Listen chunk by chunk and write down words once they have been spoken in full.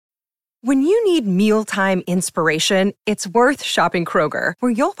When you need mealtime inspiration, it's worth shopping Kroger,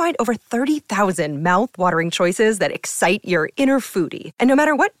 where you'll find over 30,000 mouth-watering choices that excite your inner foodie. And no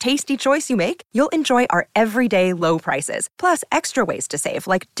matter what tasty choice you make, you'll enjoy our everyday low prices, plus extra ways to save,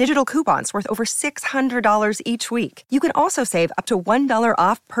 like digital coupons worth over $600 each week. You can also save up to $1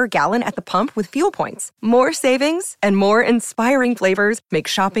 off per gallon at the pump with fuel points. More savings and more inspiring flavors make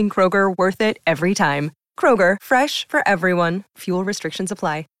shopping Kroger worth it every time. Kroger, fresh for everyone. Fuel restrictions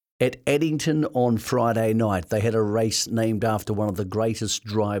apply. At Addington on Friday night, they had a race named after one of the greatest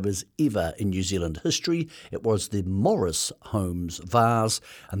drivers ever in New Zealand history. It was the Morris Holmes Vase,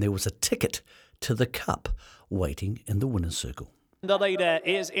 and there was a ticket to the Cup waiting in the winner's circle. The leader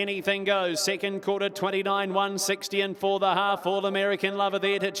is Anything Goes. Second quarter, 29.160, and for the half, All American Lover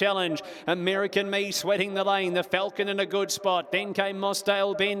there to challenge. American Me sweating the lane. The Falcon in a good spot. Then came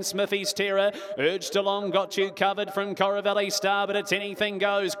Mossdale Ben, Smithy's Terror. Urged along, Got You Covered from Coravelli Star, but it's Anything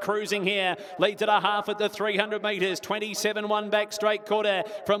Goes. Cruising here. Leads at a half at the 300 metres. 27.1 back straight quarter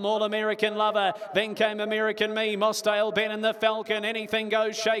from All American Lover. Then came American Me, Mossdale Ben and the Falcon. Anything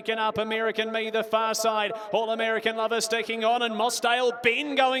Goes shaken up. American Me the far side. All American Lover sticking on, and Mossdale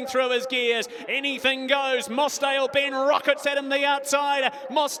Ben going through his gears. Anything Goes. Mossdale Ben rockets at him the outside.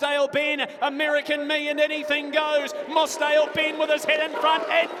 Mossdale Ben, American Me, and Anything Goes. Mossdale Ben with his head in front,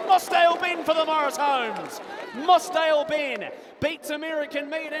 and Mossdale Ben for the Morris Holmes. Mossdale Ben beats American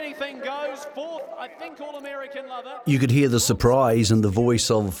Me and Anything Goes. Fourth, I think, All American Lover. You could hear the surprise in the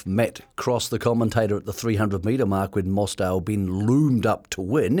voice of Matt Cross, the commentator, at the 300-metre mark when Mossdale Ben loomed up to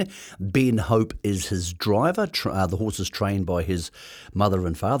win. Ben Hope is his driver. The horse is trained by his mother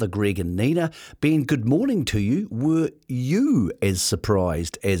and father, Greg and Nina. Ben, good morning to you. Were you as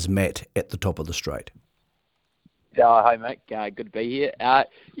surprised as Matt at the top of the straight? Hi, mate. Good to be here.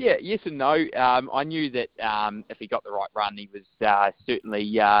 Yes and no. I knew that if he got the right run, he was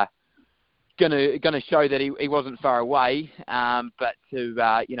certainly going to show that he wasn't far away. But to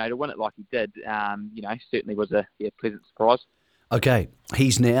win it like he did, certainly was a pleasant surprise. Okay,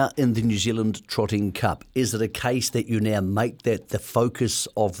 he's now in the New Zealand Trotting Cup. Is it a case that you now make that the focus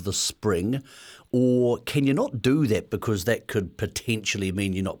of the spring, or can you not do that because that could potentially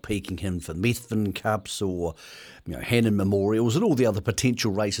mean you're not peaking him for Methven Cups or Hannon Memorials and all the other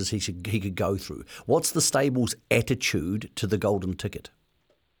potential races he could go through? What's the stable's attitude to the golden ticket?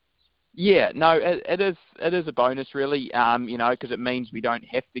 Yeah, no, it is a bonus really, because it means we don't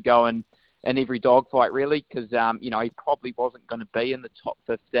have to go in every dogfight really, because he probably wasn't going to be in the top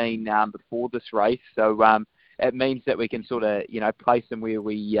 15 before this race, so it means that we can sort of place him where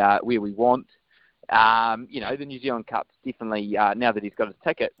we want. The New Zealand Cup's definitely now that he's got his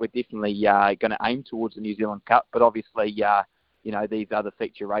ticket, we're definitely going to aim towards the New Zealand Cup, but obviously these other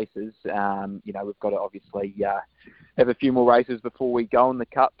feature races, we've got to obviously have a few more races before we go in the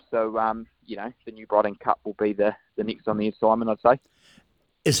Cup, so the New Brighton Cup will be the next on the assignment, I'd say.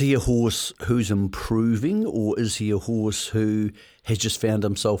 Is he a horse who's improving, or is he a horse who has just found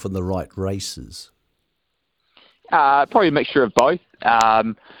himself in the right races? Probably a mixture of both.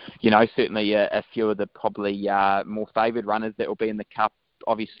 Certainly a few of the probably more favoured runners that will be in the Cup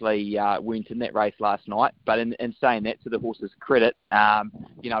obviously weren't in that race last night. But in saying that, to the horse's credit,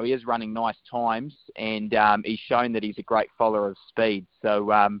 he is running nice times, and he's shown that he's a great follower of speed. So,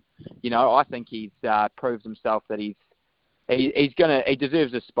 I think he's proved himself that he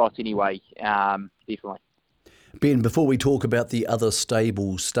deserves a spot anyway, definitely. Ben, before we talk about the other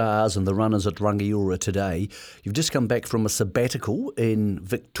stable stars and the runners at Rangiora today, you've just come back from a sabbatical in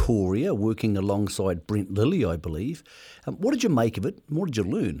Victoria, working alongside Brent Lilly, I believe. What did you make of it? What did you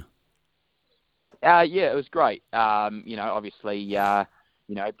learn? It was great. Obviously,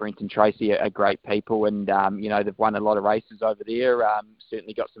 Brent and Tracy are great people, and they've won a lot of races over there.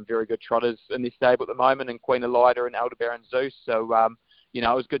 Certainly got some very good trotters in their stable at the moment, and Queen Elida and Aldebaran Zeus. So, it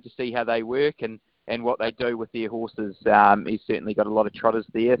was good to see how they work and what they do with their horses. He's certainly got a lot of trotters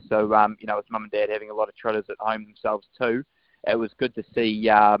there. So, with mum and dad having a lot of trotters at home themselves too, it was good to see,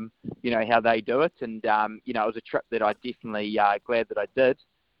 how they do it. And, it was a trip that I definitely glad that I did.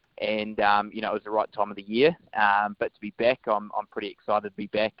 And, it was the right time of the year. But to be back, I'm pretty excited to be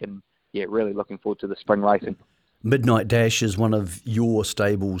back, and, really looking forward to the spring racing. Midnight Dash is one of your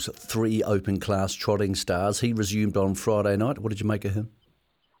stable's 3 open class trotting stars. He resumed on Friday night. What did you make of him?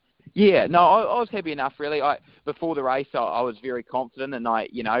 Yeah, no, I was happy enough, really. Before the race, I was very confident, and I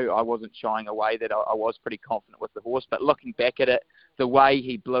wasn't shying away that I was pretty confident with the horse. But looking back at it, the way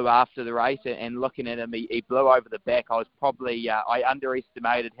he blew after the race and looking at him, he blew over the back. I was probably, I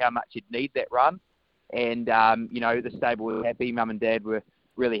underestimated how much he'd need that run. And, the stable were happy. Mum and Dad were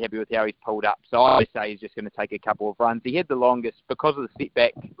really happy with how he's pulled up. So I would say he's just going to take a couple of runs. He had the longest, because of the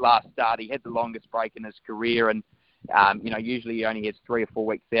setback last start, he had the longest break in his career, and usually he only has 3 or 4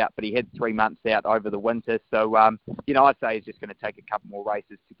 weeks out, but he had 3 months out over the winter. So, I'd say he's just going to take a couple more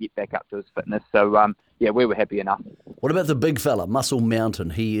races to get back up to his fitness. So, we were happy enough. What about the big fella, Muscle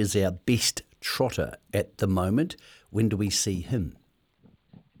Mountain? He is our best trotter at the moment. When do we see him?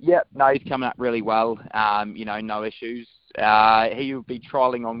 Yep, no, he's coming up really well. No issues. He will be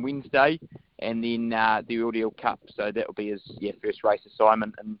trialling on Wednesday, and then the Ordeal Cup. So that will be his first race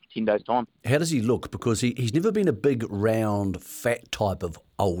assignment in 10 days' time. How does he look? Because he's never been a big, round, fat type of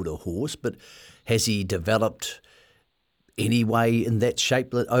older horse, but has he developed anyway in that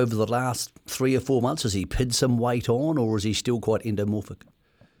shape over the last 3 or 4 months? Has he pinned some weight on, or is he still quite endomorphic?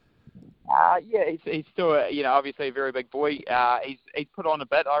 He's still, obviously a very big boy. He's put on a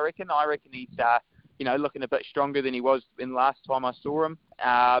bit, I reckon. I reckon he's, looking a bit stronger than he was in last time I saw him.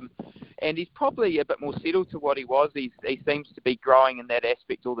 And he's probably a bit more settled to what he was. He seems to be growing in that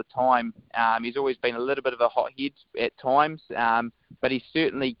aspect all the time. He's always been a little bit of a hothead at times, but he's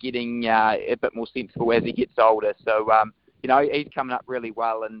certainly getting a bit more sensible as he gets older. So, he's coming up really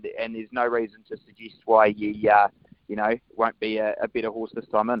well, and there's no reason to suggest why he, won't be a better horse this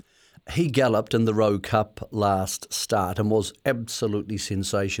time in. He galloped in the Rowe Cup last start and was absolutely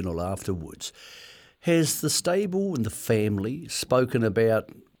sensational afterwards. Has the stable and the family spoken about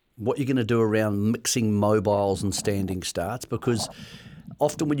what you're going to do around mixing mobiles and standing starts? Because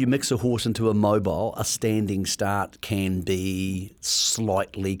often when you mix a horse into a mobile, a standing start can be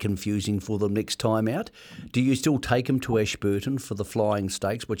slightly confusing for them next time out. Do you still take him to Ashburton for the Flying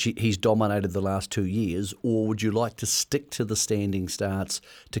Stakes, which he's dominated the last 2 years, or would you like to stick to the standing starts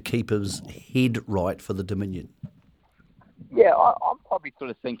to keep his head right for the Dominion? Yeah, I'm probably sort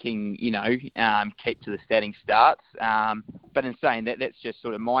of thinking, keep to the standing starts. But in saying that, that's just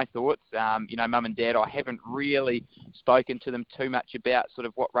sort of my thoughts. Mum and Dad, I haven't really spoken to them too much about sort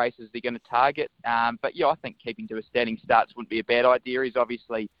of what races they're going to target. But I think keeping to a standing starts wouldn't be a bad idea. He's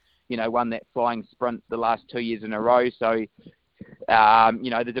obviously, won that flying sprint the last 2 years in a row. So,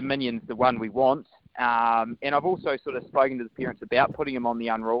 the Dominion's the one we want. And I've also sort of spoken to the parents about putting him on the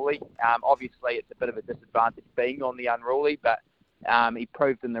Unruly. Obviously, it's a bit of a disadvantage being on the Unruly, but he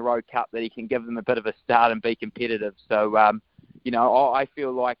proved in the Rowe Cup that he can give them a bit of a start and be competitive. So, I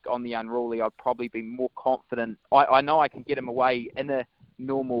feel like on the Unruly, I'd probably be more confident. I know I can get him away in a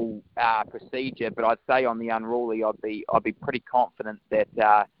normal procedure, but I'd say on the Unruly, I'd be pretty confident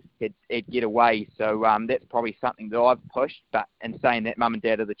that he'd get away. So that's probably something that I've pushed. But in saying that, Mum and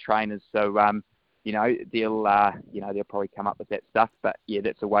Dad are the trainers, so they'll probably come up with that stuff. But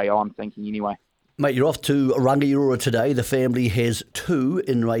that's the way I'm thinking anyway. Mate, you're off to Rangiora today. The family has 2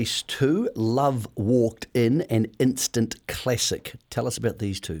 in race 2. Love Walked In and Instant Classic. Tell us about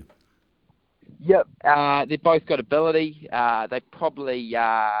these 2. Yep, they've both got ability. They probably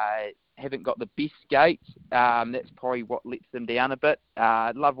haven't got the best gait. That's probably what lets them down a bit.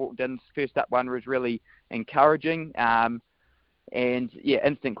 Love Walked In's first up one was really encouraging.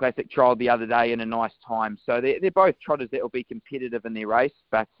 Instant Classic trialled the other day in a nice time. So they're both trotters that will be competitive in their race,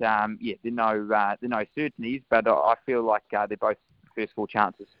 but they're no certainties. But I feel like they're both first 4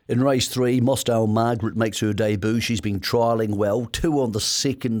 chances. In race 3, Mossdale Margaret makes her debut. She's been trialling well. 2 on the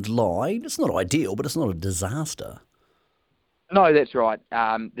second line. It's not ideal, but it's not a disaster. No, that's right.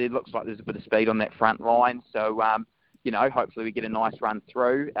 There looks like there's a bit of speed on that front line. So, hopefully we get a nice run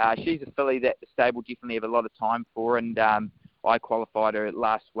through. She's a filly that the stable definitely have a lot of time for, and I qualified her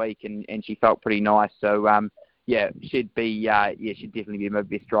last week, and she felt pretty nice. So, she'd definitely be my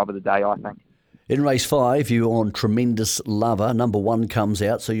best driver of the day, I think. In race 5, you're on Tremendous Lover. Number 1 comes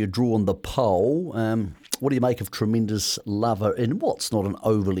out, so you draw on the pole. What do you make of Tremendous Lover in what's not an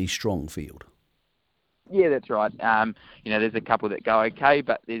overly strong field? Yeah, that's right. There's a couple that go okay,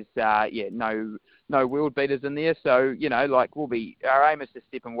 but there's no world beaters in there. So, our aim is to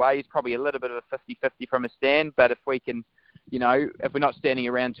step away. He's probably a little bit of a 50-50 from a stand, but if we can, if we're not standing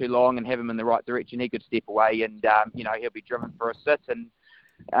around too long and have him in the right direction, he could step away and, he'll be driven for a sit. And,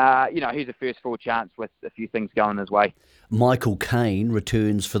 he's a first 4 chance with a few things going his way. Michael Caine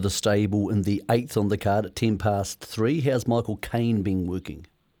returns for the stable in the 8th on the card at 3:10. How's Michael Caine been working?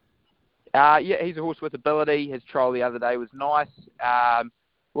 He's a horse with ability. His trial the other day was nice.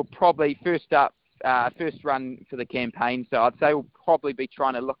 We'll probably first run for the campaign, so I'd say we'll probably be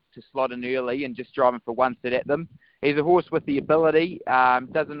trying to look to slot in early and just driving for one sit at them. He's a horse with the ability.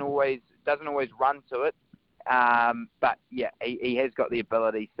 Doesn't always run to it, but he has got the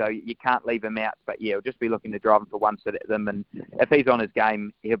ability, so you can't leave him out. But we'll just be looking to drive him for one sit at them, and if he's on his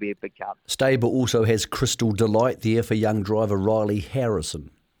game, he'll be a big chance. Stable also has Crystal Delight there for young driver Riley Harrison.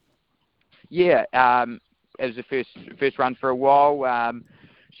 Yeah, it was the first run for a while.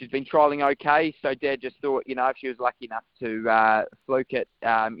 She's been trialling okay, so Dad just thought, if she was lucky enough to fluke it,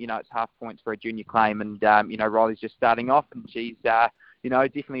 it's half points for a junior claim, and Riley's just starting off, and she's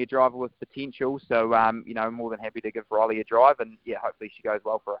definitely a driver with potential. So I'm more than happy to give Riley a drive, and hopefully she goes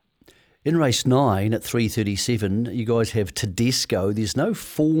well for her. In race 9 at 3:37, you guys have Tedesco. There's no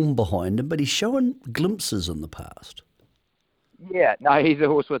form behind him, but he's showing glimpses in the past. Yeah, no, he's a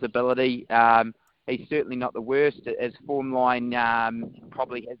horse with ability. He's certainly not the worst. His form line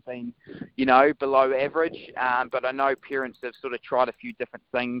probably has been, below average. But I know parents have sort of tried a few different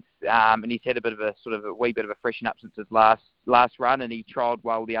things, and he's had a bit of a wee bit of a freshen up since his last run, and he trialled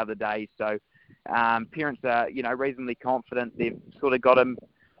well the other day. So parents are, reasonably confident. They've sort of got him,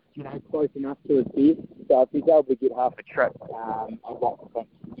 close enough to his best. So if he's able to get half a trip, I'd like to think,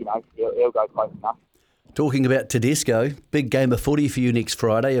 he'll go close enough. Talking about Tedesco, big game of footy for you next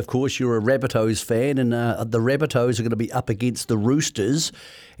Friday. Of course, you're a Rabbitohs fan, and the Rabbitohs are going to be up against the Roosters,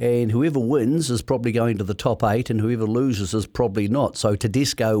 and whoever wins is probably going to the top 8, and whoever loses is probably not. So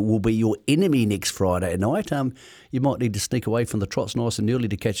Tedesco will be your enemy next Friday night. You might need to sneak away from the Trots nice and early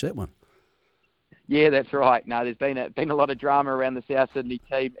to catch that one. Yeah, that's right. No, there's been a lot of drama around the South Sydney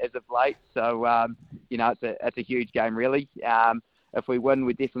team as of late, so it's a huge game really. If we win,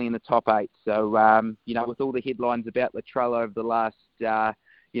 we're definitely in the top 8. So, with all the headlines about Latrell over the last,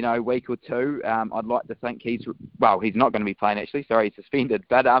 week or two, I'd like to think he's not going to be playing actually. Sorry, he's suspended.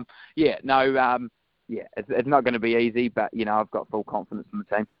 But, it's not going to be easy, but, I've got full confidence in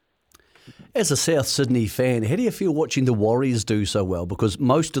the team. As a South Sydney fan, how do you feel watching the Warriors do so well? Because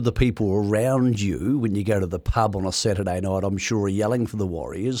most of the people around you, when you go to the pub on a Saturday night, I'm sure are yelling for the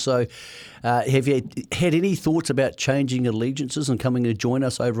Warriors. So have you had any thoughts about changing allegiances and coming to join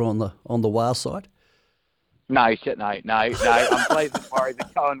us over on the WAR side? No. I'm pleased the Warriors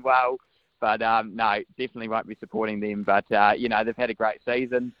are going well. But, no, definitely won't be supporting them. But, they've had a great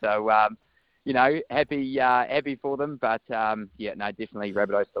season. So, happy for them, but definitely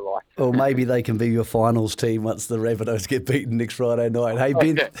Rabbitohs for life. Or maybe they can be your finals team once the Rabbitohs get beaten next Friday night. Hey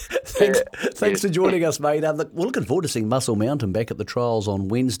Ben, thanks for joining us, mate. We're looking forward to seeing Muscle Mountain back at the trials on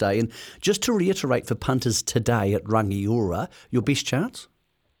Wednesday. And just to reiterate for punters today at Rangiora, your best chance?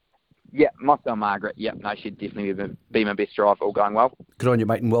 Yeah, Mossdale Margaret. Yep, no, she'd definitely be my best drive, all going well. Good on you,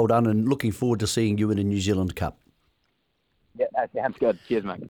 mate, and well done, and looking forward to seeing you in a New Zealand Cup. Yeah, that sounds good. Cheers, mate.